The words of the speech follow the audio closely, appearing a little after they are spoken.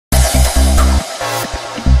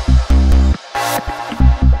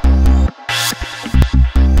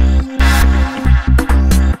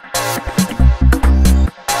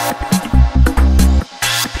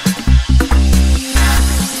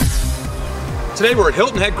today we're at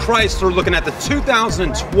Hilton Head Chrysler looking at the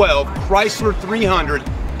 2012 Chrysler 300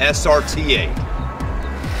 SRT8.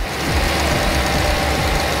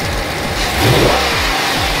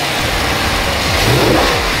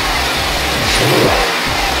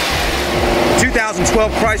 The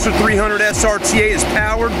 2012 Chrysler 300 SRT8 is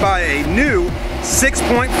powered by a new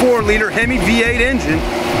 6.4-liter Hemi V8 engine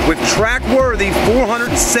with track-worthy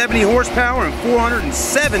 470 horsepower and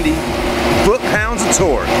 470 foot-pounds of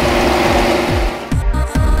torque.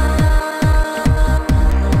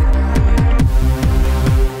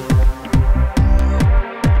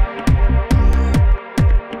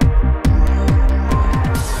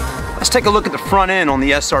 Let's take a look at the front end on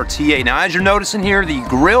the SRT8. Now, as you're noticing here, the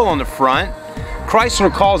grille on the front,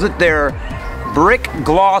 Chrysler calls it their brick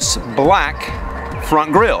gloss black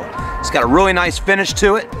front grille. It's got a really nice finish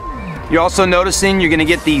to it. You're also noticing you're going to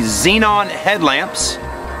get these xenon headlamps.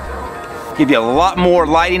 Give you a lot more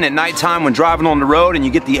lighting at nighttime when driving on the road, and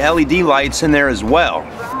you get the LED lights in there as well.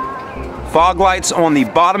 Fog lights on the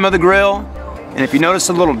bottom of the grille, and if you notice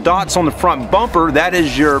the little dots on the front bumper, that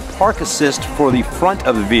is your park assist for the front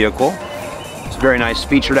of the vehicle. It's a very nice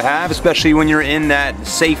feature to have, especially when you're in that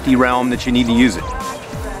safety realm that you need to use it.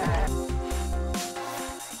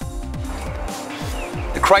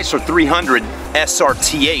 The Chrysler 300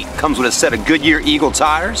 SRT8 comes with a set of Goodyear Eagle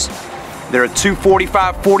tires. They're a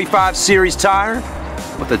 245/45 series tire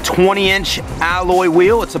with a 20-inch alloy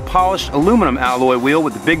wheel. It's a polished aluminum alloy wheel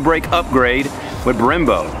with the big brake upgrade with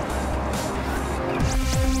Brembo.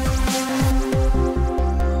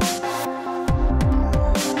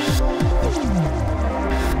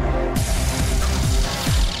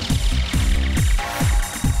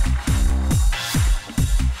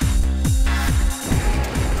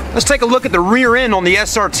 Let's take a look at the rear end on the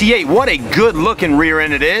SRT8. What a good looking rear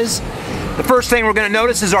end it is. The first thing we're going to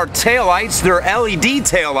notice is our taillights. They're LED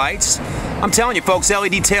taillights. I'm telling you folks,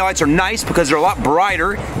 LED taillights are nice because they're a lot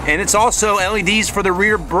brighter, and it's also LEDs for the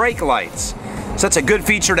rear brake lights. So that's a good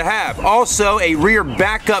feature to have. Also a rear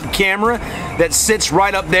backup camera that sits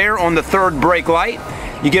right up there on the third brake light.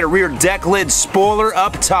 You get a rear deck lid spoiler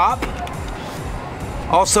up top.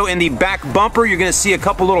 Also in the back bumper, you're going to see a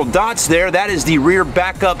couple little dots there. That is the rear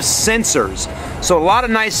backup sensors. So a lot of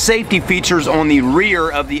nice safety features on the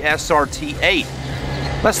rear of the SRT8.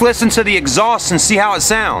 Let's listen to the exhaust and see how it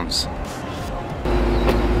sounds.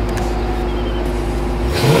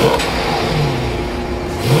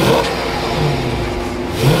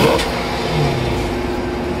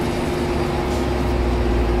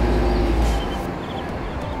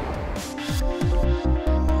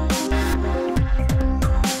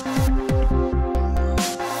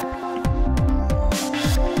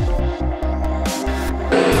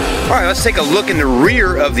 All right, let's take a look in the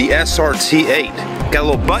rear of the SRT8. Got a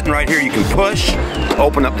little button right here you can push to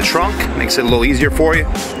open up the trunk. Makes it a little easier for you.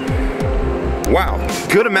 Wow,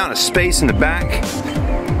 good amount of space in the back.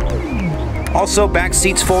 Also, back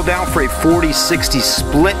seats fold down for a 40-60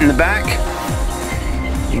 split in the back.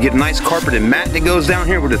 You get a nice carpeted mat that goes down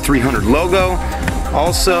here with the 300 logo.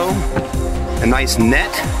 Also, a nice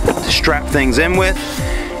net to strap things in with.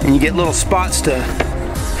 And you get little spots to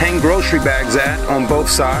hang grocery bags at on both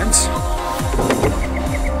sides.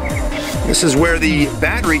 This is where the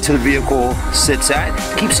battery to the vehicle sits at.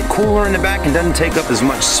 Keeps it cooler in the back and doesn't take up as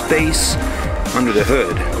much space under the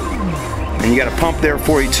hood. And you got a pump there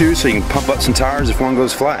for you too, so you can pump up some tires if one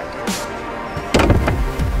goes flat.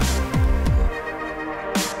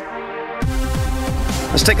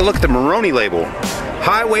 Let's take a look at the Maroni label.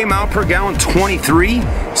 Highway mile per gallon 23.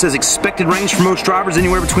 It says expected range for most drivers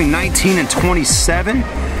anywhere between 19 and 27.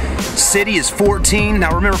 City is 14.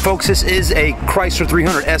 Now remember folks, this is a Chrysler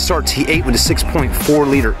 300 SRT8 with a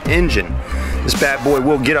 6.4-liter engine. This bad boy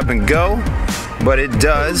will get up and go, but it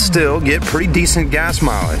does still get pretty decent gas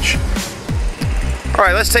mileage. All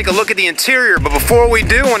right, let's take a look at the interior, but before we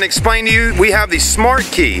do, I want to explain to you, we have the Smart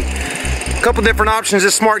Key. A couple different options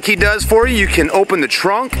this Smart Key does for you. You can open the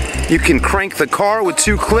trunk, you can crank the car with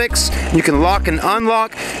 2 clicks, you can lock and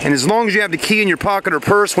unlock, and as long as you have the key in your pocket or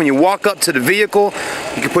purse, when you walk up to the vehicle,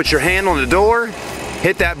 you can put your hand on the door,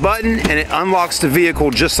 hit that button, and it unlocks the vehicle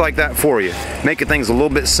just like that for you, making things a little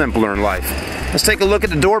bit simpler in life. Let's take a look at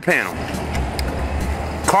the door panel.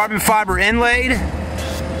 Carbon fiber inlaid,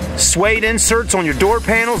 suede inserts on your door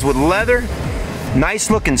panels with leather, nice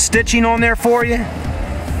looking stitching on there for you.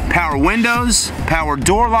 Power windows, power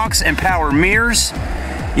door locks, and power mirrors.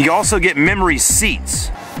 You also get memory seats.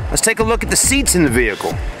 Let's take a look at the seats in the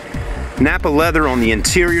vehicle. Napa leather on the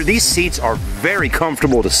interior. These seats are very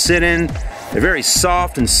comfortable to sit in. They're very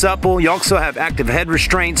soft and supple. You also have active head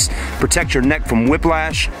restraints, protect your neck from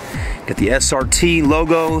whiplash. Got the SRT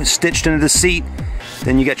logo stitched into the seat.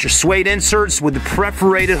 Then you got your suede inserts with the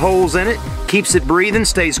perforated holes in it. Keeps it breathing,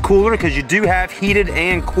 stays cooler because you do have heated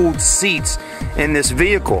and cooled seats in this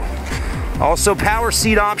vehicle. Also power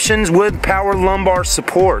seat options with power lumbar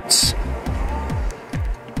supports.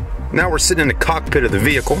 Now we're sitting in the cockpit of the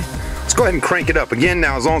vehicle. Let's go ahead and crank it up. Again,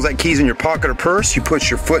 now as long as that key's in your pocket or purse, you put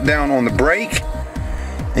your foot down on the brake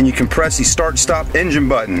and you can press the start stop engine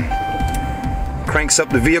button. Cranks up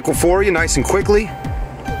the vehicle for you nice and quickly.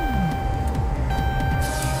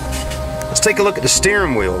 Let's take a look at the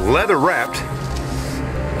steering wheel. Leather wrapped,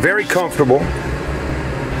 very comfortable.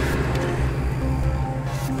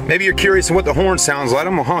 Maybe you're curious what the horn sounds like.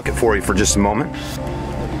 I'm gonna honk it for you for just a moment.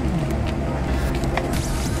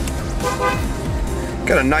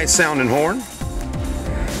 Got a nice sounding horn.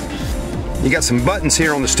 You got some buttons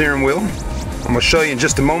here on the steering wheel. I'm gonna show you in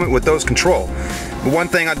just a moment what those control. But one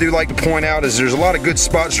thing I do like to point out is there's a lot of good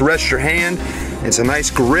spots to rest your hand. It's a nice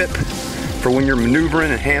grip for when you're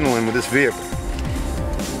maneuvering and handling with this vehicle.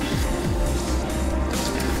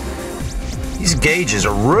 These gauges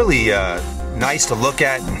are really nice to look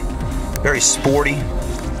at, very sporty,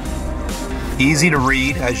 easy to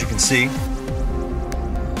read as you can see.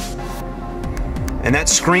 And that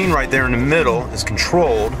screen right there in the middle is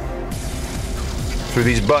controlled through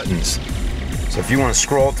these buttons. So if you want to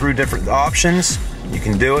scroll through different options, you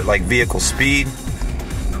can do it, like vehicle speed,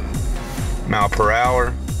 mile per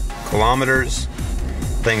hour, kilometers,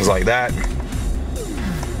 things like that.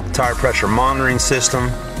 Tire pressure monitoring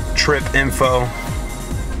system, trip info,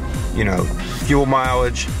 you know, fuel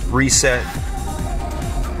mileage, reset.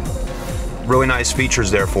 Really nice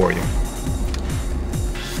features there for you.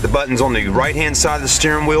 The buttons on the right hand side of the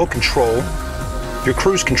steering wheel control your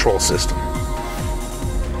cruise control system.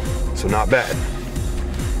 So not bad.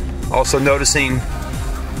 Also noticing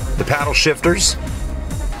the paddle shifters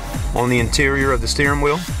on the interior of the steering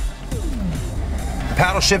wheel.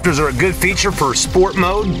 Paddle shifters are a good feature for sport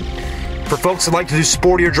mode. For folks that like to do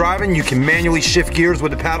sportier driving, you can manually shift gears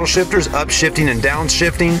with the paddle shifters, upshifting and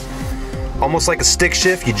downshifting. Almost like a stick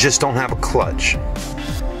shift, you just don't have a clutch.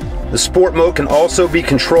 The sport mode can also be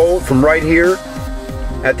controlled from right here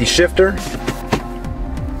at the shifter.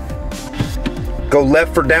 Go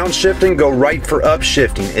left for downshifting, go right for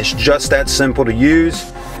upshifting. It's just that simple to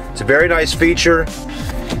use. It's a very nice feature.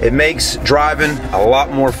 It makes driving a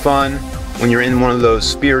lot more fun when you're in one of those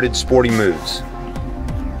spirited, sporty moods.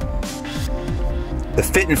 The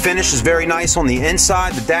fit and finish is very nice on the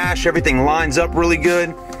inside. The dash, everything lines up really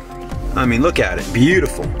good. I mean, look at it,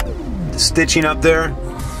 beautiful. The stitching up there.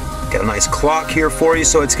 Got a nice clock here for you.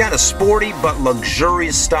 So it's got a sporty but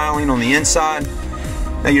luxurious styling on the inside.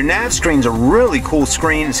 Now your nav screen's a really cool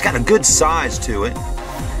screen. It's got a good size to it.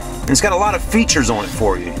 And it's got a lot of features on it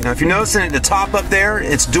for you. Now if you're noticing at the top up there,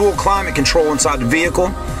 it's dual climate control inside the vehicle.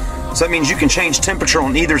 So that means you can change temperature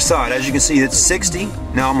on either side. As you can see, it's 60.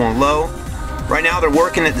 Now I'm on low. Right now they're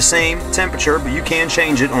working at the same temperature, but you can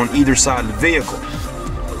change it on either side of the vehicle.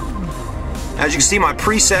 As you can see, my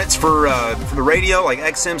presets for the radio, like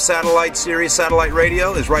XM satellite, Sirius satellite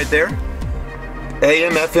radio is right there.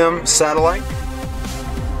 AM, FM satellite.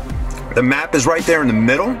 The map is right there in the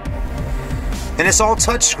middle. And it's all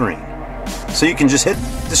touchscreen. So you can just hit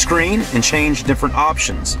the screen and change different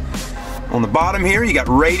options. On the bottom here, you got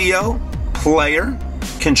radio, player,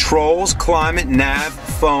 controls, climate, nav,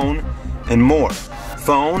 phone, and more.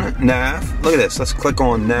 Phone, nav. Look at this. Let's click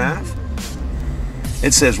on nav.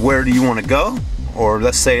 It says where do you want to go, or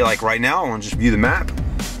let's say like right now I want to just view the map.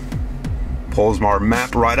 Pulls my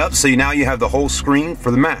map right up, so now you have the whole screen for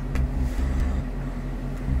the map.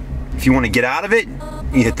 If you want to get out of it,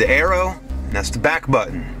 you hit the arrow, and that's the back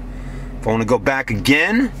button. If I want to go back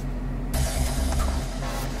again,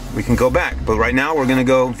 we can go back, but right now we're going to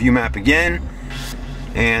go view map again.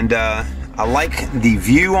 And I like the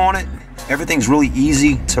view on it. Everything's really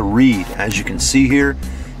easy to read. As you can see here,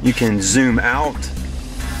 you can zoom out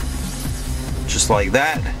just like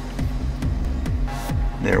that.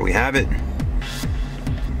 There we have it.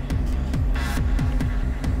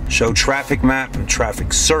 Show traffic map and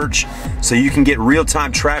traffic search, so you can get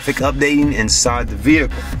real-time traffic updating inside the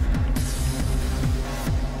vehicle.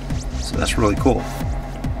 So that's really cool.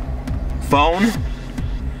 Phone.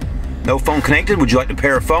 No phone connected. Would you like to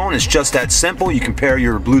pair a phone? It's just that simple. You can pair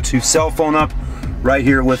your Bluetooth cell phone up right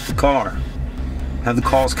here with the car. Have the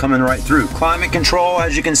calls coming right through. Climate control,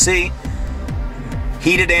 as you can see.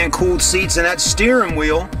 Heated and cooled seats, and that steering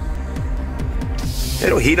wheel,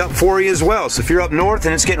 it'll heat up for you as well. So if you're up north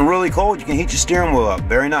and it's getting really cold, you can heat your steering wheel up.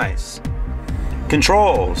 Very nice.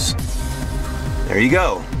 Controls. There you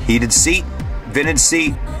go. Heated seat, vented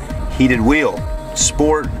seat, heated wheel.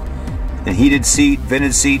 Sport, and heated seat,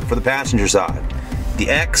 vented seat for the passenger side. The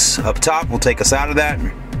X up top will take us out of that.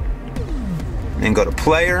 And go to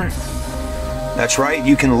player. That's right,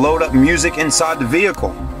 you can load up music inside the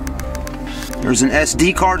vehicle. There's an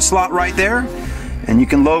SD card slot right there, and you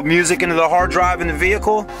can load music into the hard drive in the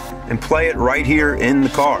vehicle and play it right here in the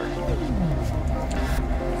car.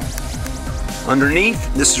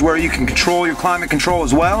 Underneath, this is where you can control your climate control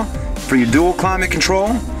as well, for your dual climate control,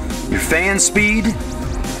 your fan speed,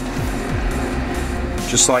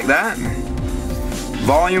 just like that.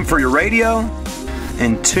 Volume for your radio,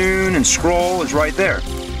 and tune and scroll is right there.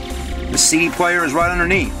 The CD player is right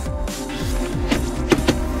underneath.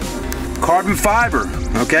 Carbon fiber,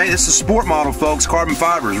 okay, this is a sport model, folks. Carbon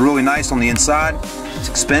fiber is really nice on the inside. It's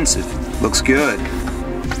expensive, looks good.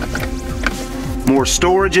 More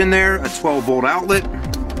storage in there, a 12-volt outlet.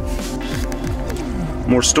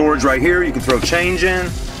 More storage right here, you can throw change in.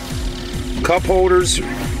 Cup holders.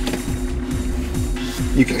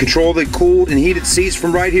 You can control the cooled and heated seats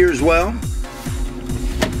from right here as well.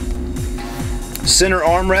 Center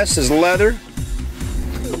armrest is leather.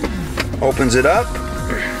 Opens it up.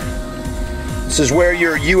 This is where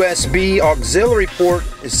your USB auxiliary port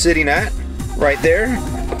is sitting at, right there.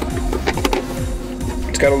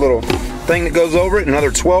 It's got a little thing that goes over it,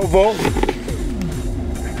 another 12-volt.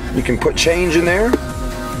 You can put change in there.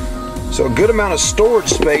 So a good amount of storage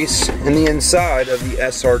space in the inside of the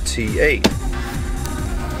SRT8.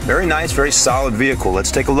 Very nice, very solid vehicle.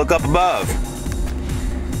 Let's take a look up above.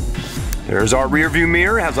 There's our rear view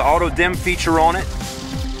mirror. It has an auto dim feature on it.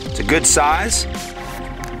 It's a good size.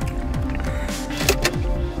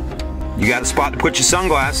 You got a spot to put your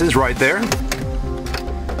sunglasses right there.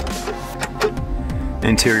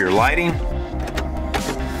 Interior lighting.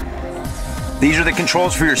 These are the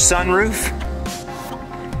controls for your sunroof.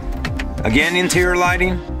 Again, interior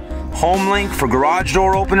lighting. Home link for garage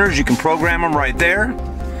door openers. You can program them right there.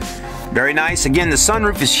 Very nice. Again, the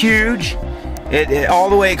sunroof is huge. It all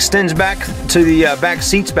the way extends back to the back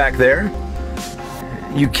seats back there.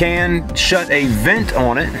 You can shut a vent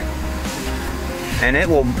on it, and it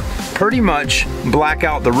will pretty much black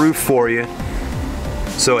out the roof for you.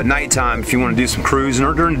 So at nighttime, if you want to do some cruising,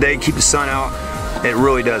 or during the day, keep the sun out, it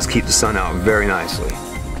really does keep the sun out very nicely.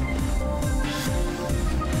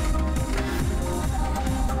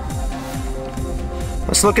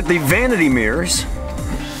 Let's look at the vanity mirrors.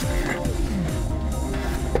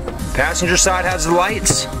 Passenger side has the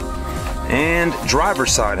lights, and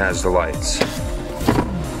driver's side has the lights.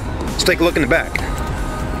 Let's take a look in the back.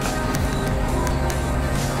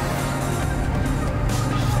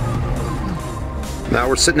 Now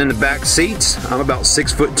we're sitting in the back seats. I'm about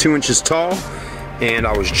 6 foot 2 inches tall, and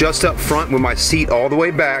I was just up front with my seat all the way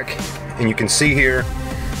back, and you can see here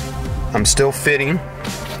I'm still fitting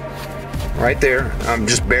right there. I'm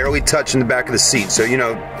just barely touching the back of the seat, so you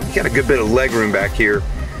know, you got a good bit of leg room back here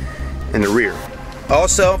in the rear.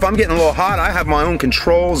 Also, if I'm getting a little hot, I have my own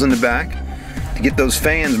controls in the back to get those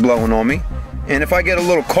fans blowing on me. And if I get a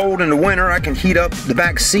little cold in the winter, I can heat up the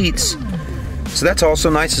back seats. So that's also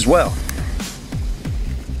nice as well.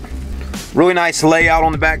 Really nice layout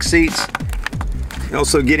on the back seats.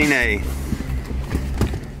 Also getting a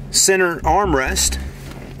center armrest,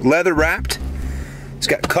 leather wrapped. It's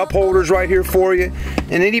got cup holders right here for you,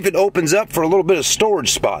 and it even opens up for a little bit of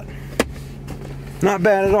storage spot. Not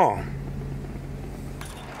bad at all.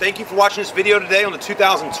 Thank you for watching this video today on the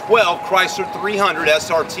 2012 Chrysler 300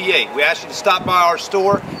 SRT8. We asked you to stop by our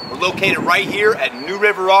store. We're located right here at New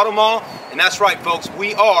River Auto Mall, and that's right, folks,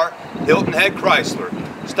 we are Hilton Head Chrysler.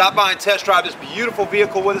 Stop by and test drive this beautiful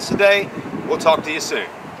vehicle with us today. We'll talk to you soon.